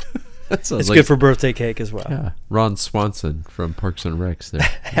 It's like, good for birthday cake as well. Yeah. Ron Swanson from Parks and Recs there.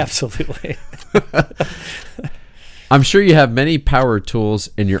 Absolutely. I'm sure you have many power tools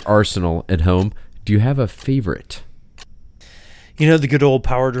in your arsenal at home. Do you have a favorite? The good old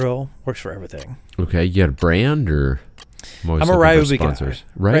power drill works for everything. Okay. You got a brand or? I'm a Ryobi guy.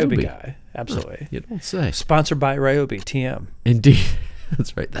 Ryobi guy. Absolutely. You don't say. Sponsored by Ryobi, TM. Indeed.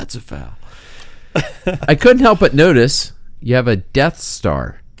 That's right. That's a foul. I couldn't help but notice you have a Death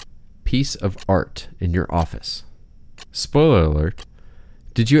Star piece of art in your office. Spoiler alert.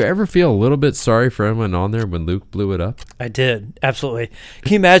 Did you ever feel a little bit sorry for anyone on there when Luke blew it up? I did. Absolutely.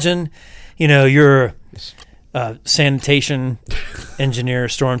 Can you imagine, you're a sanitation engineer,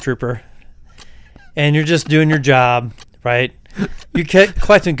 stormtrooper, and you're just doing your job, right? You're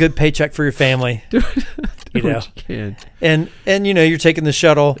collecting a good paycheck for your family. Do what you can. And you're taking the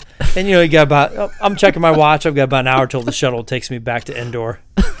shuttle, and you got about, I'm checking my watch, I've got about an hour till the shuttle takes me back to Endor.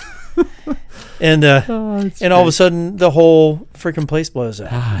 And all of a sudden the whole freaking place blows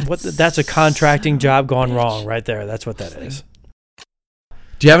up. That's a contracting job gone wrong right there. That's what that is.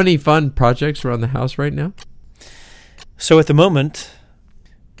 Do you have any fun projects around the house right now? So at the moment,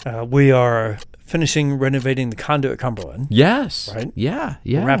 we are finishing renovating the condo at Cumberland. Yes. Right? Yeah.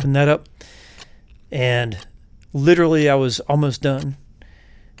 We're wrapping that up. And literally I was almost done.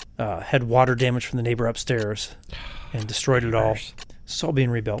 Had water damage from the neighbor upstairs and destroyed it all. It's all being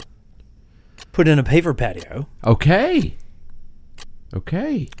rebuilt. Put in a paver patio. Okay.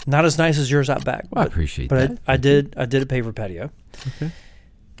 Not as nice as yours out back. Well, I appreciate that. But I did a paver patio. Okay.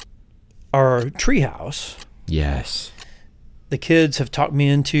 Our tree house. Yes. The kids have talked me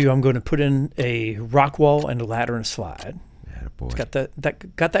into. I'm going to put in a rock wall and a ladder and a slide. Attaboy. It's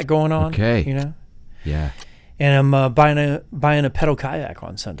got that going on. Okay. Yeah. And I'm buying a pedal kayak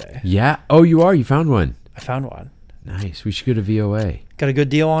on Sunday. Yeah. Oh, you are. You found one. I found one. Nice. We should go to VOA. Got a good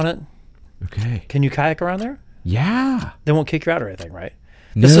deal on it. Okay. Can you kayak around there? Yeah. They won't kick you out or anything, right?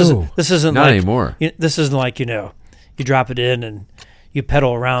 No. This isn't not like, anymore. This isn't like you drop it in and you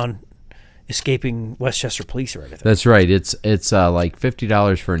pedal around escaping Westchester police or anything. That's right. It's like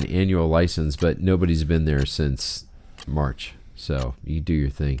 $50 for an annual license, but nobody's been there since March. So you do your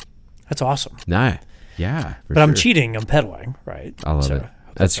thing. That's awesome. Nah. Yeah. But sure. I'm cheating. I'm pedaling, right? I love it.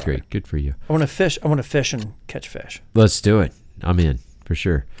 That's great. Right. Good for you. I want to fish. I want to fish and catch fish. Let's do it. I'm in for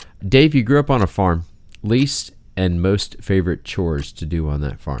sure. Dave, you grew up on a farm. Least and most favorite chores to do on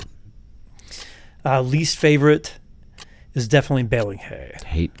that farm? Least favorite is definitely baling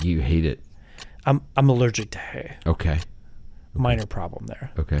hay. You hate it. I'm allergic to hay. Okay. Minor problem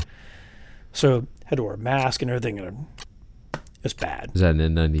there. Okay. So Had to wear a mask and everything. And it was bad. Is that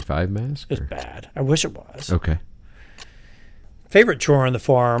an N95 mask? It was bad. I wish it was. Okay. Favorite chore on the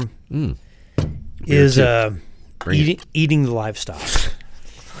farm is eating the livestock.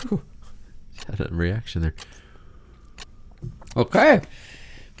 Had a reaction there. Okay.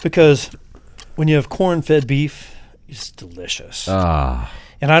 Because when you have corn-fed beef, it's delicious. And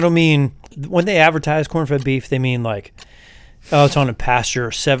I don't mean, when they advertise corn-fed beef, they mean like, oh, it's on a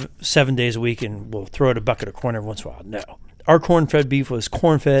pasture 7 days a week and we'll throw it a bucket of corn every once in a while. No. Our corn-fed beef was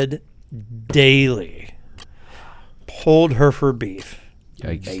corn-fed daily. Pulled Hereford beef.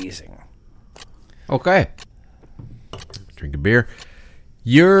 Yikes. Amazing. Okay. Drink a beer.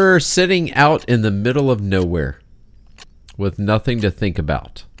 You're sitting out in the middle of nowhere with nothing to think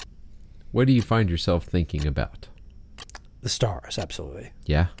about. What do you find yourself thinking about? The stars, absolutely.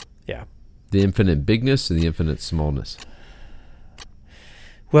 Yeah? Yeah. The infinite bigness and the infinite smallness?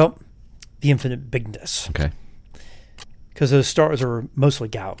 Well, the infinite bigness. Okay. Because those stars are mostly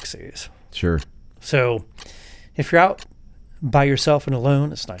galaxies. Sure. So if you're out by yourself and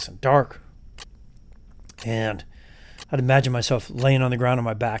alone, it's nice and dark. And I'd imagine myself laying on the ground on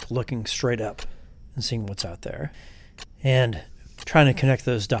my back, looking straight up and seeing what's out there. And trying to connect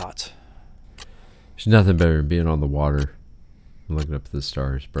those dots. There's nothing better than being on the water and looking up at the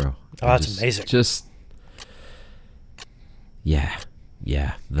stars, bro. Oh, that's amazing.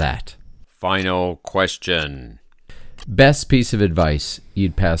 Yeah, that. Final question. Best piece of advice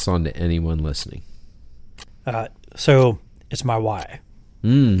you'd pass on to anyone listening? So it's my why.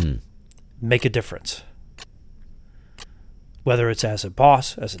 Make a difference. Whether it's as a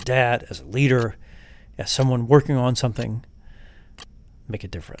boss, as a dad, as a leader, as someone working on something, make a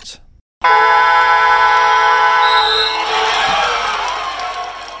difference.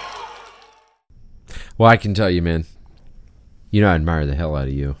 Well, I can tell you, man, I admire the hell out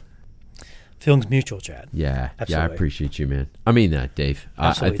of you. Feelings mutual, Chad. Yeah. Absolutely. Yeah, I appreciate you, man. I mean that, Dave.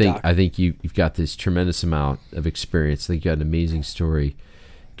 Absolutely, I think you've got this tremendous amount of experience. I think you got an amazing story. You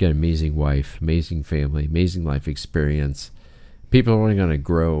got an amazing wife, amazing family, amazing life experience. People are only going to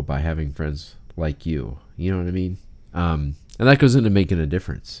grow by having friends like you. You know what I mean? And that goes into making a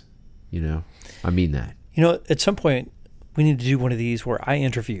difference. I mean that. At some point, we need to do one of these where I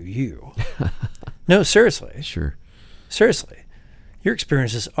interview you. No, seriously. Sure. Seriously. Your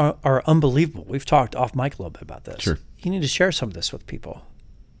experiences are unbelievable. We've talked off mic a little bit about this. Sure. You need to share some of this with people.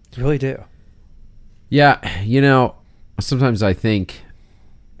 You really do. Yeah. Sometimes I think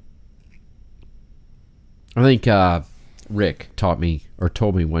Rick taught me or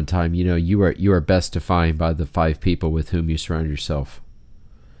told me one time, you are best defined by the 5 people with whom you surround yourself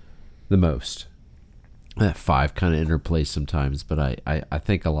the most. That 5 kind of interplays sometimes, but I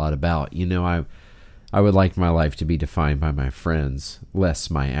think a lot about, I would like my life to be defined by my friends, less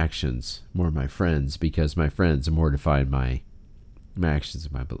my actions, more my friends, because my friends more define my actions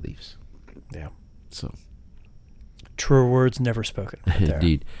and my beliefs. Yeah. So. Truer words never spoken. Right there.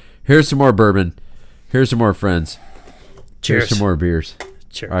 Indeed. Here's some more bourbon. Here's some more friends. Cheers. Here's some more beers.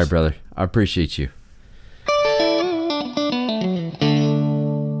 Cheers. All right, brother. I appreciate you.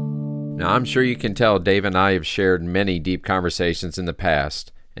 Now, I'm sure you can tell Dave and I have shared many deep conversations in the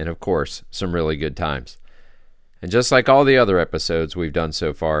past, and of course, some really good times. And just like all the other episodes we've done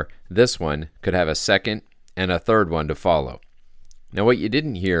so far, this one could have a second and a third one to follow. Now, what you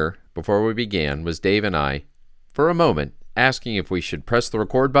didn't hear before we began was Dave and I, for a moment, asking if we should press the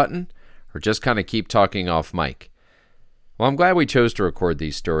record button or just kind of keep talking off mic. Well, I'm glad we chose to record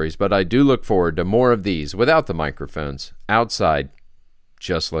these stories, but I do look forward to more of these without the microphones, outside,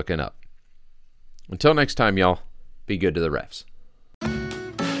 just looking up. Until next time, y'all, be good to the refs.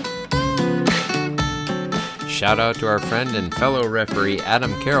 Shout out to our friend and fellow referee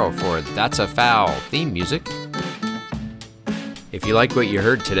Adam Carroll for That's a Foul theme music. If you like what you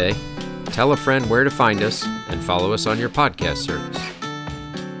heard today, tell a friend where to find us and follow us on your podcast service.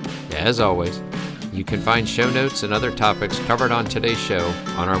 As always, you can find show notes and other topics covered on today's show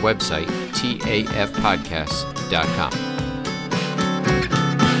on our website, tafpodcast.com.